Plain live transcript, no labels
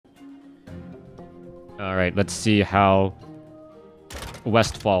Alright, let's see how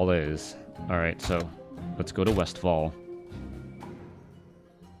Westfall is. Alright, so let's go to Westfall.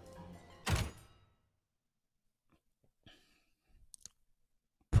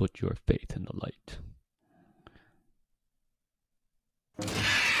 Put your faith in the light.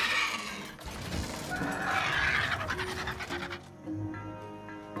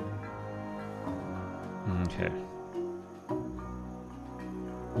 Okay.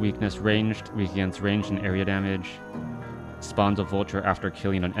 Weakness ranged, weak against range and area damage. Spawns a vulture after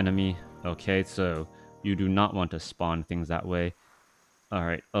killing an enemy. Okay, so you do not want to spawn things that way.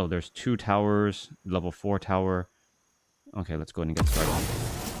 Alright, oh, there's 2 towers, level 4 tower. Okay, let's go ahead and get started.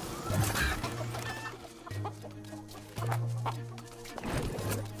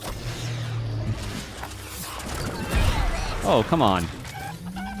 Oh, come on.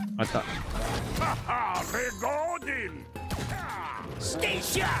 I thought... Stay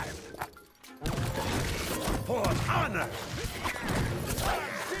sharp! For honor!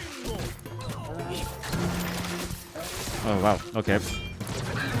 Oh, wow. Okay.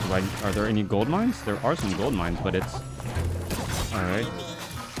 Are there any gold mines? There are some gold mines, but it's... Alright.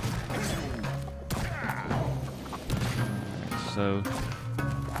 So...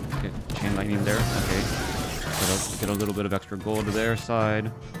 Get chain lightning there. Okay. Get a little bit of extra gold to their side.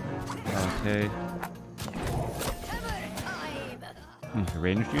 Okay.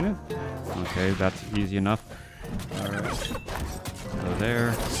 Ranged unit? Okay, that's easy enough. Alright. Go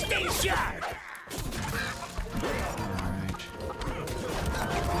there. Stay sharp!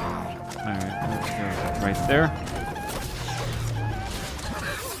 Alright, let's go right there.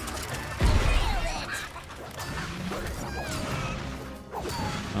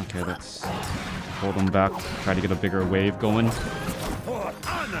 Okay, let's hold them back, try to get a bigger wave going.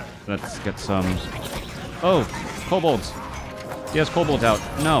 Let's get some... Oh! Kobolds! He has kobolds out.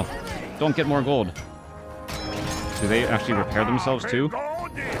 No! Don't get more gold. Do they actually repair themselves too?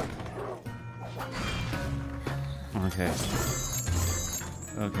 Okay.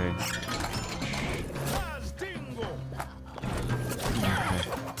 Okay.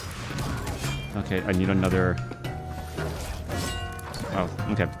 Okay, I need another... Oh,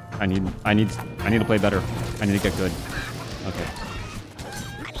 okay. I need to play better. I need to get good. Okay.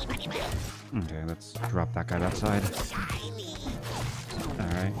 Okay, let's drop that guy that side.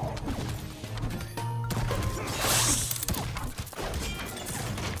 Alright.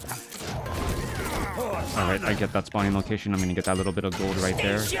 Alright, I get that spawning location. I'm gonna get that little bit of gold right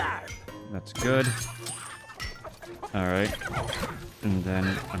there. That's good. Alright. And then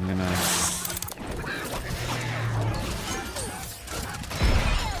I'm gonna...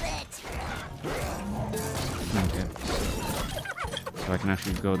 Okay. So I can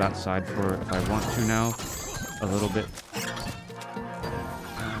actually go that side for if I want to now. A little bit.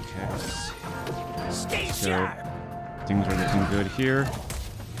 Okay, let's see. So, things are looking good here.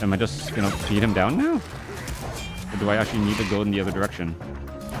 Am I just gonna feed him down now? Or do I actually need to go in the other direction?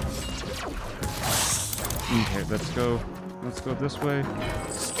 Okay, let's go. Let's go this way.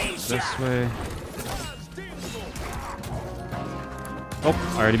 This way. Oh,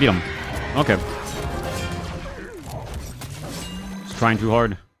 I already beat him. Okay. Just trying too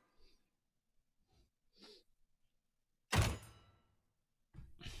hard.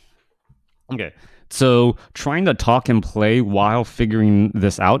 Okay, so trying to talk and play while figuring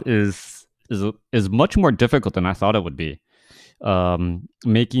this out is much more difficult than I thought it would be.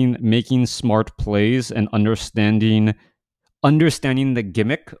 Making smart plays and understanding the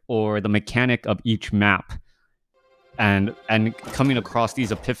gimmick or the mechanic of each map, and coming across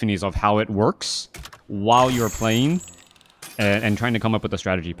these epiphanies of how it works while you're playing, and trying to come up with a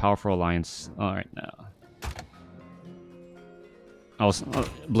strategy. Powerful alliance. All right, now.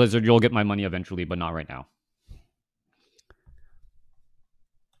 Blizzard, you'll get my money eventually, but not right now.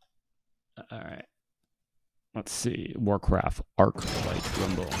 Alright. Let's see. WarCraft Arclight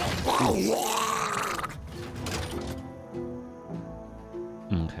Rumble.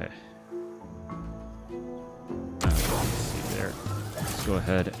 Okay. Let's see there. Let's go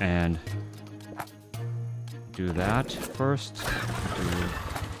ahead and do that first.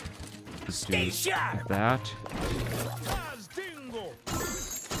 Let's do that.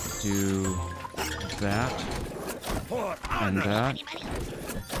 Do that and that.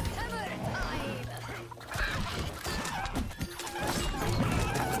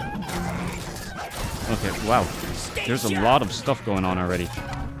 Okay, wow. There's a lot of stuff going on already.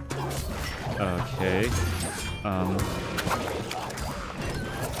 Okay. Come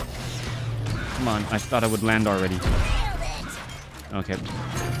on, I thought I would land already. Okay.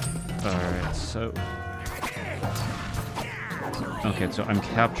 Alright, so... Okay, so I'm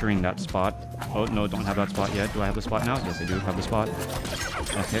capturing that spot. Oh, no, don't have that spot yet. Do I have the spot now? Yes, I do have the spot.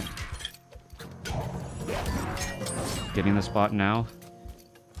 Okay. Getting the spot now.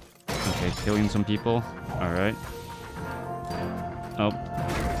 Okay, killing some people. Alright. Oh.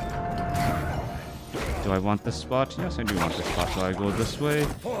 Do I want this spot? Yes, I do want this spot. So I go this way.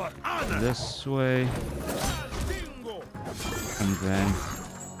 This way. And then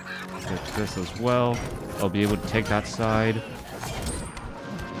get this as well. I'll be able to take that side.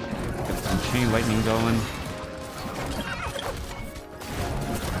 Get some chain lightning going.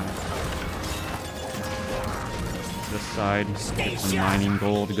 This side, get some mining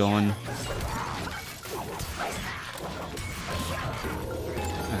gold going.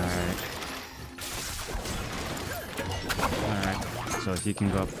 Alright, so he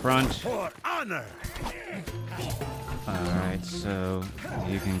can go up front. Alright, so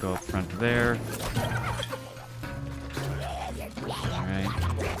you can go up front there. Alright.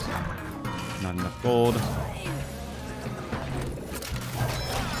 Not enough gold.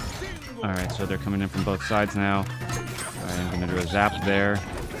 Alright, so they're coming in from both sides now. Alright, I'm gonna do a zap there.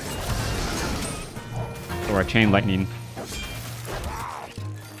 Or a chain lightning.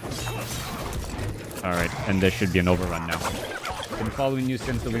 Alright, and this should be an overrun now. Been following you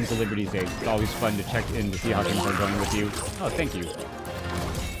since the Wings of Liberty days. It's always fun to check in to see how things are going with you. Oh, thank you.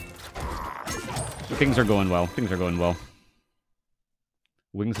 Things are going well. Things are going well.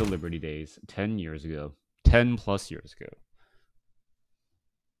 Wings of Liberty days, 10 years ago. 10 plus years ago.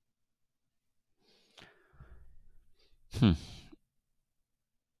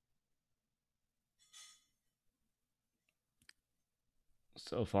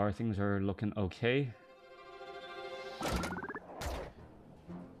 So far, things are looking okay.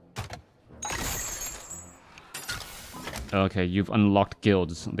 Okay, you've unlocked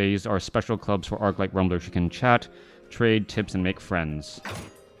guilds. These are special clubs for Arclight Rumblers. You can chat, trade, tips, and make friends.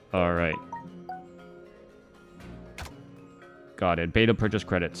 Alright. Got it. Beta purchase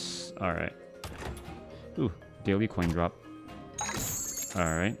credits. Alright. Ooh, daily coin drop.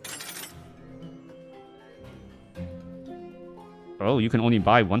 Alright. Oh, you can only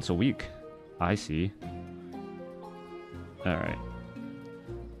buy once a week. I see. Alright.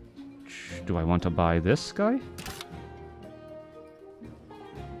 Do I want to buy this guy?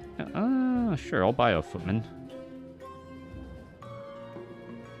 Sure, I'll buy a footman.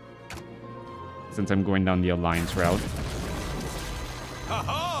 Since I'm going down the alliance route.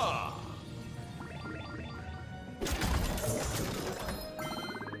 Ha-ha!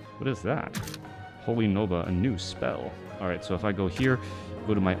 What is that? Holy Nova, a new spell. Alright, so if I go here,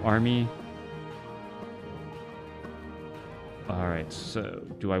 go to my army. Alright, so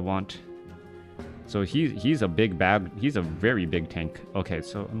do I want... So he's a big bag. He's a very big tank. Okay,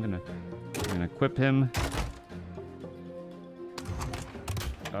 so I'm gonna equip him.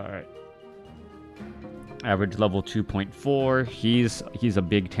 Alright. Average level 2.4. He's a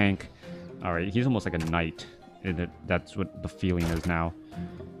big tank. Alright, he's almost like a knight. That's what the feeling is now.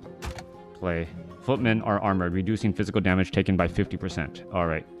 Play. Footmen are armored, reducing physical damage taken by 50%.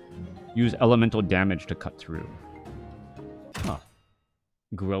 Alright. Use elemental damage to cut through. Huh.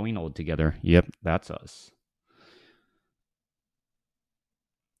 Growing old together. Yep, that's us.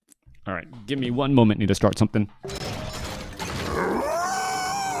 Alright, give me one moment. Need to start something.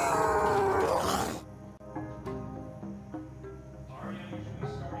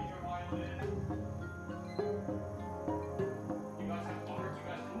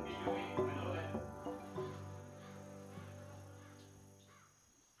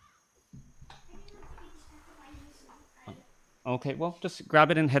 Okay, well, just grab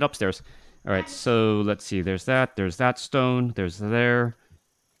it and head upstairs. Alright, so let's see. There's that stone. There's there.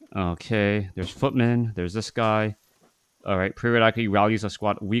 Okay, there's footmen. There's this guy. Alright, periodically rallies a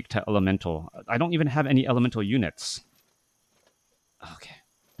squad weak to elemental. I don't even have any elemental units. Okay,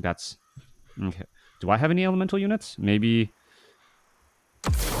 that's... Okay. Do I have any elemental units? Maybe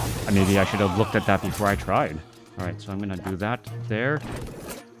I should have looked at that before I tried. Alright, so I'm gonna do that there.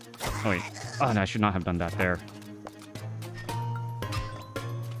 Oh, wait. Oh, no, I should not have done that there.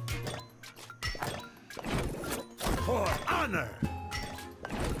 For honor!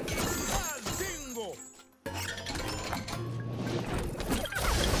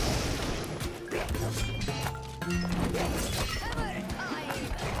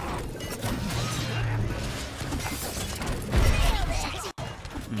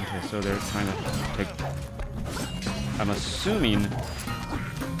 Okay, so they're trying to take... I'm assuming... Okay.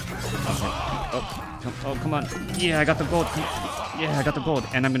 Oh, come on. Yeah, I got the gold. Yeah, I got the gold.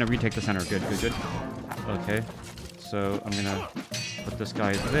 And I'm going to retake the center. Good, good, good. Okay. So I'm going to put this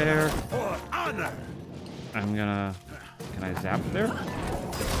guy there. For honor! I'm going to Can I zap there?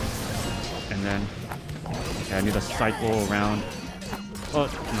 And then... Okay, I need to cycle around. Oh,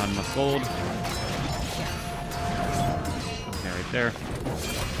 not enough gold. Okay, right there.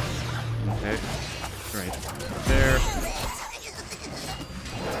 Okay, right there.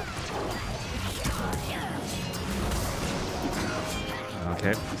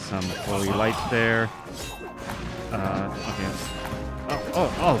 Okay, some holy light there. Okay.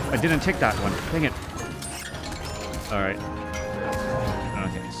 Oh, I didn't take that one. Dang it. Alright.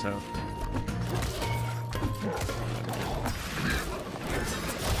 Okay, so...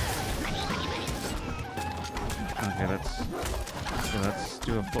 Okay, let's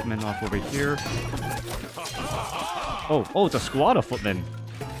do a footman off over here. Oh, it's a squad of footmen.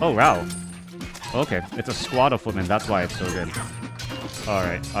 Oh, wow. Okay, it's a squad of footmen. That's why it's so good.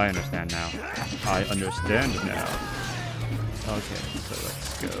 Alright, I understand now. I understand now. Okay, so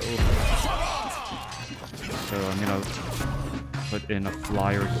let's go. So I'm gonna put in a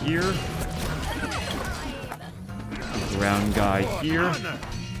flyer here. A ground guy here.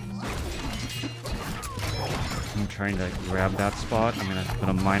 I'm trying to grab that spot. I'm gonna put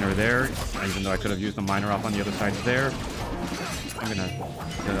a miner there, even though I could have used the miner off on the other side there. I'm gonna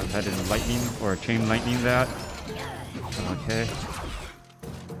go ahead and lightning or chain lightning that. Okay.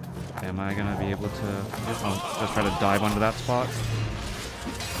 Am I gonna be able to just try to dive onto that spot?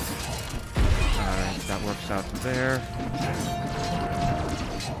 Alright, that works out there.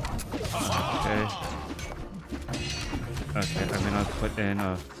 Okay. Okay, I'm gonna put in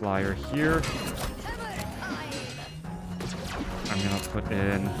a flyer here. I'm gonna put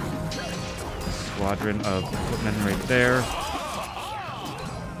in a squadron of footmen right there.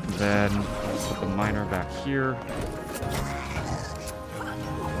 Then put the miner back here.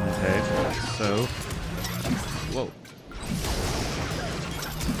 Okay, so... Whoa.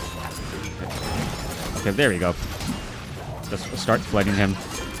 Okay, there we go. Just start flooding him,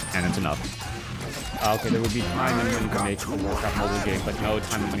 and it's enough. Okay, there would be time and money to make a WarCraft mobile game, but no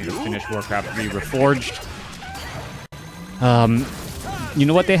time and money to finish WarCraft 3 Reforged. You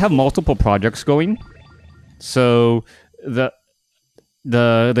know what? They have multiple projects going. So the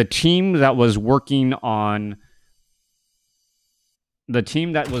team that was working on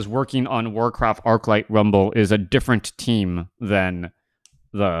WarCraft Arclight Rumble is a different team than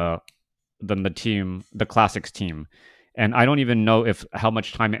the Classics team. And I don't even know how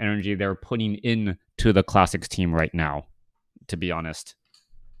much time and energy they're putting into the Classics team right now, to be honest.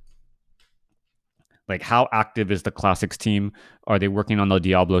 Like, how active is the Classics team? Are they working on the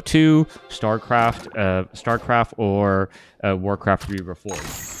Diablo 2, StarCraft, or WarCraft 3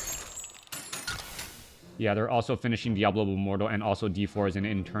 Reforged? Yeah, they're also finishing Diablo Immortal, and also D4 is in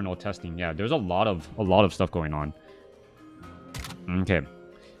internal testing. Yeah, there's a lot of stuff going on. Okay,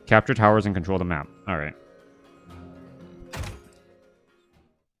 capture towers and control the map. All right.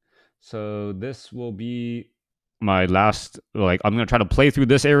 So this will be my last, like, I'm going to try to play through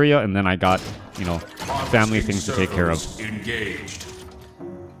this area, and then I got, you know, family things to take care of. Engaged.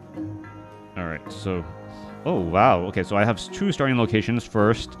 Alright, so... Oh, wow. Okay, so I have 2 starting locations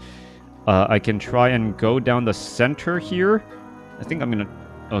first. I can try and go down the center here. I think I'm going to...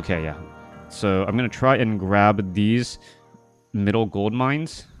 Okay, yeah. So I'm going to try and grab these middle gold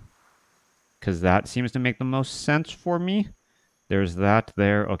mines, because that seems to make the most sense for me. There's that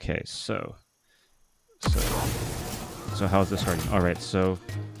there. Okay, so how's this starting? Alright, so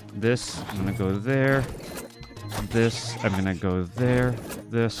this, I'm gonna go there. This, I'm gonna go there.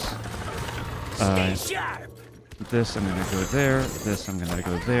 This, this, I'm gonna go there. This, I'm gonna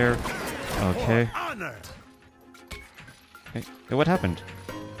go there. Okay. Hey, what happened?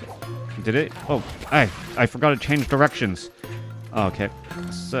 Did it? Oh, I forgot to change directions. Okay,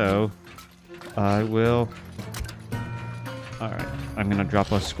 so I will... Alright, I'm gonna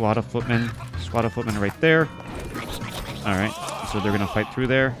drop a squad of footmen right there. Alright, so they're gonna fight through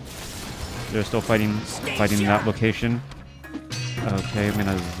there. They're still fighting that location. Okay, I'm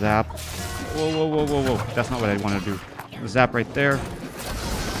gonna zap. Whoa. That's not what I want to do. Zap right there.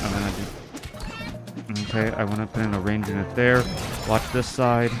 I'm gonna do... Okay, I want to put in a range unit there. Watch this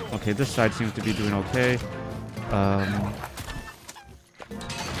side. Okay, this side seems to be doing okay.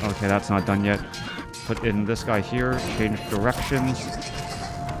 Okay, that's not done yet. Put in this guy here. Change directions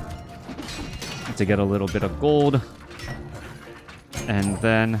to get a little bit of gold. And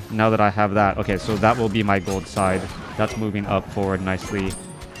then, now that I have that... Okay, so that will be my gold side. That's moving up forward nicely.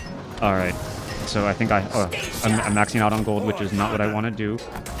 Alright. So I think I'm maxing out on gold, which is not what I want to do.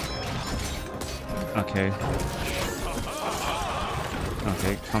 Okay.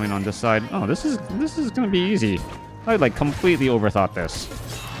 Okay, coming on this side. Oh, this is gonna be easy. I, like, completely overthought this.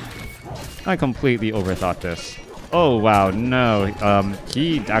 Oh, wow, no.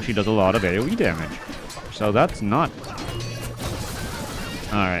 He actually does a lot of AoE damage. So that's not...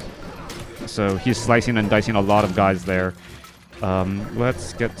 Alright. So he's slicing and dicing a lot of guys there.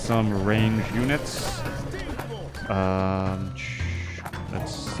 Let's get some range units.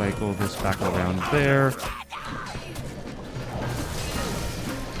 Let's cycle this back around there.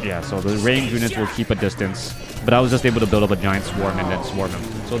 Yeah, so the range units will keep a distance. But I was just able to build up a giant swarm and then swarm him.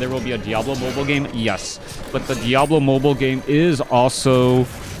 So there will be a Diablo mobile game? Yes. But the Diablo mobile game is also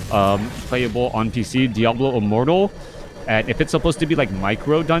playable on PC. Diablo Immortal. And if it's supposed to be like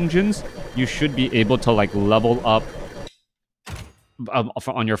micro dungeons, you should be able to like level up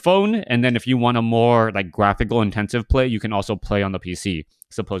on your phone. And then if you want a more like graphical intensive play, you can also play on the PC,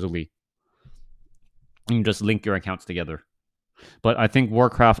 supposedly. You can just link your accounts together. But I think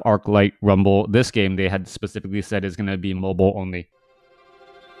WarCraft Arclight Rumble, this game, they had specifically said is going to be mobile only.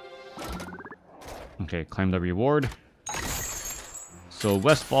 Okay, claim the reward. So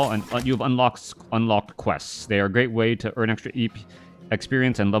Westfall, and you've unlocked quests. They are a great way to earn extra EP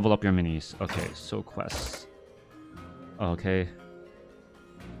experience and level up your minis. Okay, so quests. Okay.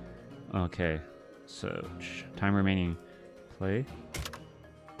 Okay. So, time remaining. Play.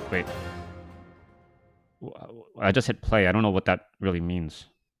 Wait. I just hit play. I don't know what that really means.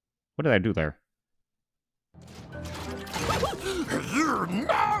 What did I do there?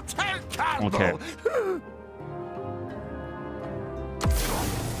 Okay.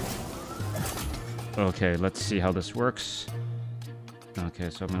 Okay, let's see how this works. Okay,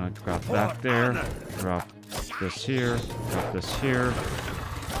 so I'm gonna drop that there. Drop this here. Drop this here.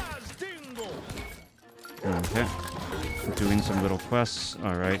 Okay. Doing some little quests.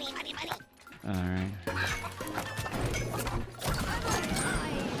 Alright. Alright.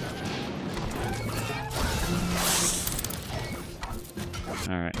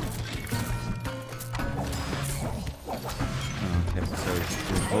 Alright. Okay, so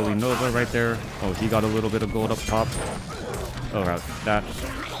Holy Nova right there. Oh, he got a little bit of gold up top. Oh, right, that.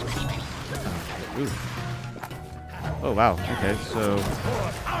 Ooh. Oh, wow. Okay, so...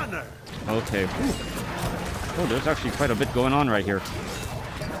 Okay. Ooh. Oh, there's actually quite a bit going on right here.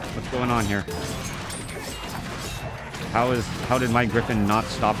 What's going on here? How did my Griffin not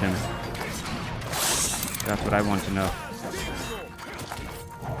stop him? That's what I want to know.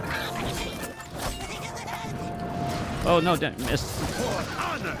 Oh no, missed.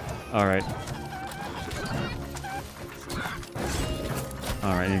 Alright.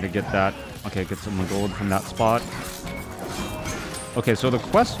 Alright, I need to get that. Okay, get some gold from that spot. Okay, so the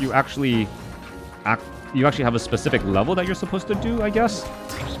quest you actually have a specific level that you're supposed to do, I guess.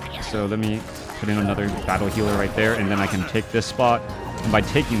 So let me put in another battle healer right there, and then I can take this spot. And by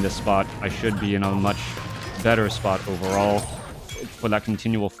taking this spot, I should be in a much better spot overall for that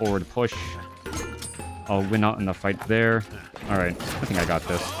continual forward push. I'll win out in the fight there. Alright, I think I got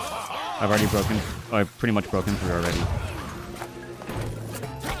this. I've pretty much broken through already.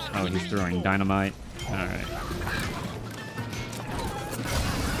 Oh, he's throwing dynamite. Alright.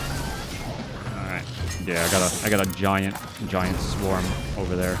 Alright. Yeah, I got a giant swarm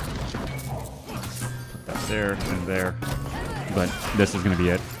over there. Put that there and there. But this is gonna be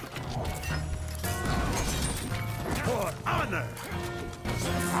it. For honor.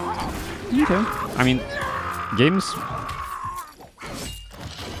 Okay. I mean, games...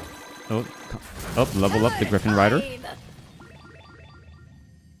 Oh, level up the Griffin Rider.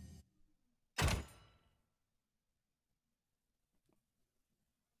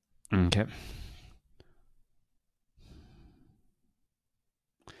 Okay.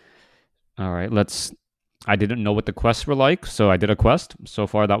 Alright, let's... I didn't know what the quests were like, so I did a quest. So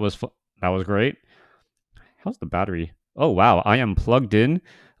far, that was great. How's the battery? Oh, wow. I am plugged in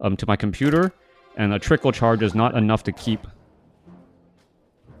to my computer, and a trickle charge is not enough to keep...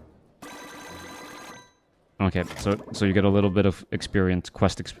 Okay, so you get a little bit of experience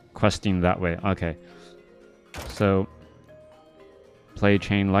questing that way. Okay. So, play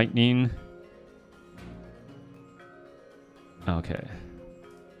Chain Lightning. Okay.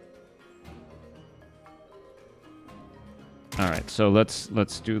 Alright, so let's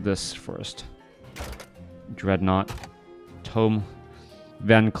do this first. Dreadnought. Tome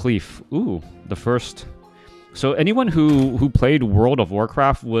Van Cleef. Ooh, the first. So anyone who played World of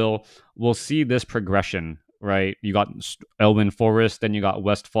Warcraft will see this progression, right? You got Elwyn Forest, then you got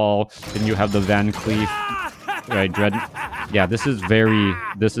Westfall, then you have the Van Cleef, right? Yeah, this is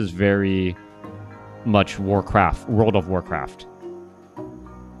very much Warcraft, World of Warcraft.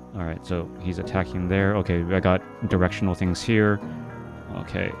 All right, so he's attacking there. Okay, I got directional things here.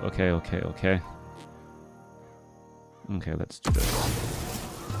 Okay. Okay, let's do this.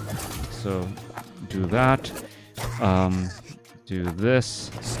 So, do that. Do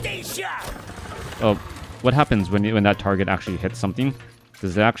this. Stay sharp. Oh, what happens when that target actually hits something?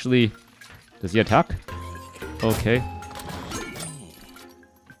 Does he attack? Okay.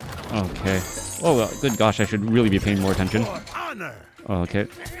 Okay. Oh, well, good gosh, I should really be paying more attention. For honor. Okay.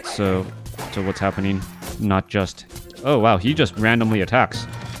 So what's happening? Not just... Oh, wow, he just randomly attacks.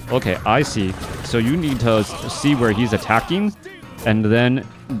 Okay, I see. So you need to see where he's attacking, and then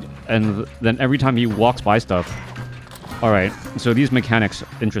every time he walks by stuff. Alright, so these mechanics,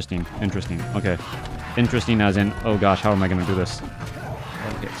 interesting. Okay. Interesting as in, oh gosh, how am I going to do this?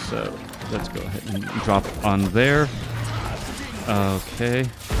 Okay, so let's go ahead and drop on there. Okay.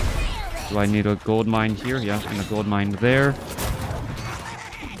 Do I need a gold mine here? Yeah, and a gold mine there.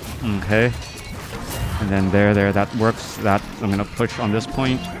 Okay. And then there, that works. That I'm going to push on this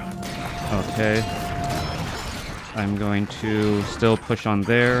point. Okay. I'm going to still push on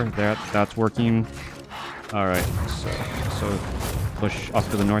there. That's working. Alright, so push off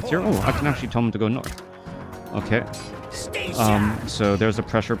to the north here. Oh, I can actually tell him to go north. Okay. So there's the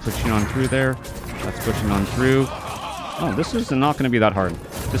pressure pushing on through there. That's pushing on through. Oh, this is not going to be that hard.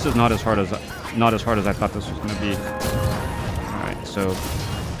 This is not as hard as I thought this was going to be. Alright, so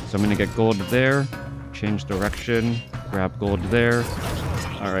I'm going to get gold there. Change direction. Grab gold there.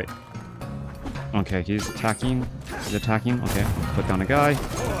 Alright. Okay, he's attacking. Okay, put down a guy.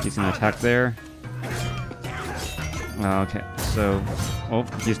 He's going to attack there. Okay, so... Oh,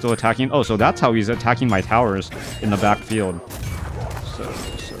 he's still attacking. Oh, so that's how he's attacking my towers in the backfield. So...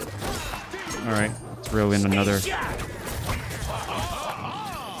 Alright, throw in another...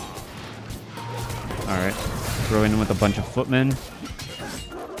 Alright, throw in with a bunch of footmen.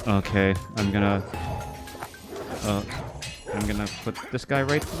 Okay, I'm gonna put this guy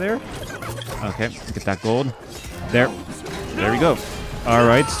right there. Okay, get that gold. There we go.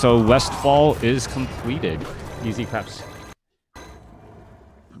 Alright, so Westfall is completed. Easy claps.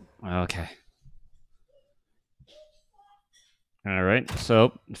 Okay. Alright,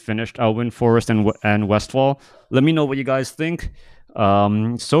 so finished Elwyn Forest and Westfall. Let me know what you guys think.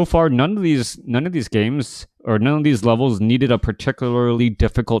 So far, none of these games or none of these levels needed a particularly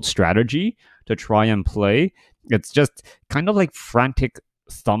difficult strategy to try and play. It's just kind of like frantic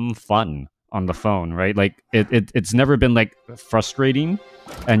thumb fun on the phone, right? Like it's never been like frustrating,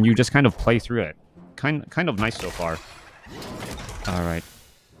 and you just kind of play through it. Kind of nice so far. All right,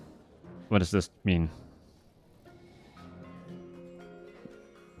 what does this mean?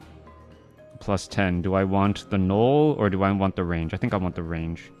 Plus 10. Do I want the null or do I want the range? I think I want the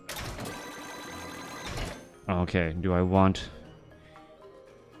range. Okay, do I want...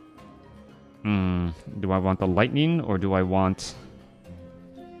 do I want the lightning or do I want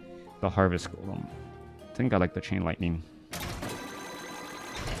the harvest golem? I think I like the chain lightning.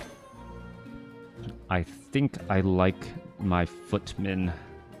 I think I like my footmen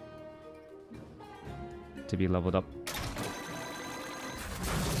to be leveled up.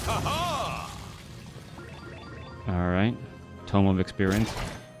 Alright. Tome of Experience.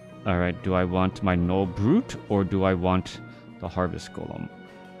 Alright, do I want my Null Brute or do I want the Harvest Golem?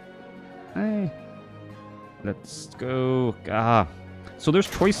 Hey. Let's go. So there's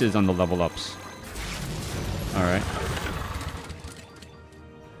choices on the level ups. Alright.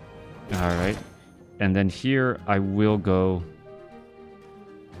 Alright. And then here I will go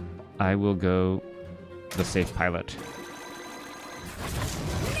the safe pilot.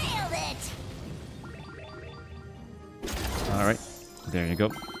 Alright, there you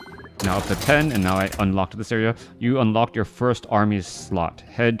go. Now up to 10, and now I unlocked this area. You unlocked your first army slot.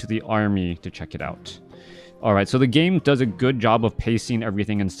 Head to the army to check it out. Alright, so the game does a good job of pacing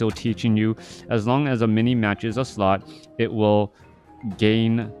everything and still teaching you. As long as a mini matches a slot, it will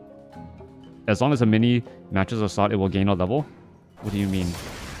gain... As long as a mini matches a slot, it will gain a level? What do you mean?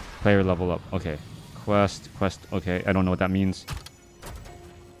 Player level up. Okay. Quest. Okay, I don't know what that means.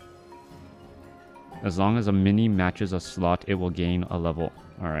 As long as a mini matches a slot, it will gain a level.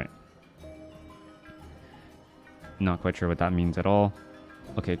 Alright. Not quite sure what that means at all.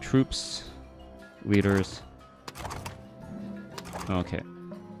 Okay, troops. Leaders. Okay.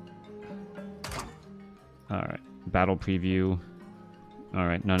 Alright. Battle preview.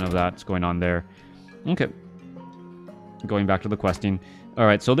 Alright, none of that's going on there. Okay. Going back to the questing.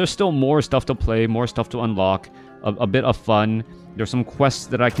 Alright, so there's still more stuff to play, more stuff to unlock. A bit of fun. There's some quests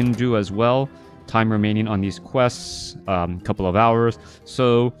that I can do as well. Time remaining on these quests, couple of hours.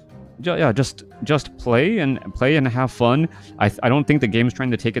 So yeah, just play and have fun. I don't think the game's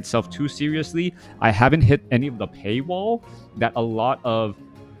trying to take itself too seriously. I haven't hit any of the paywall that a lot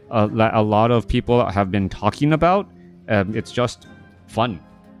of people have been talking about. It's just fun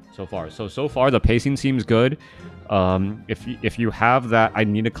so far. So far the pacing seems good. If you have that, I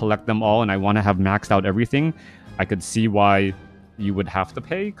need to collect them all, and I want to have maxed out everything, I could see why you would have to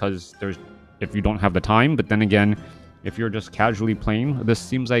pay, because if you don't have the time. But then again, if you're just casually playing, this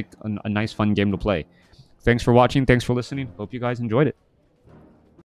seems like a nice fun game to play. Thanks for watching. Thanks for listening. Hope you guys enjoyed it.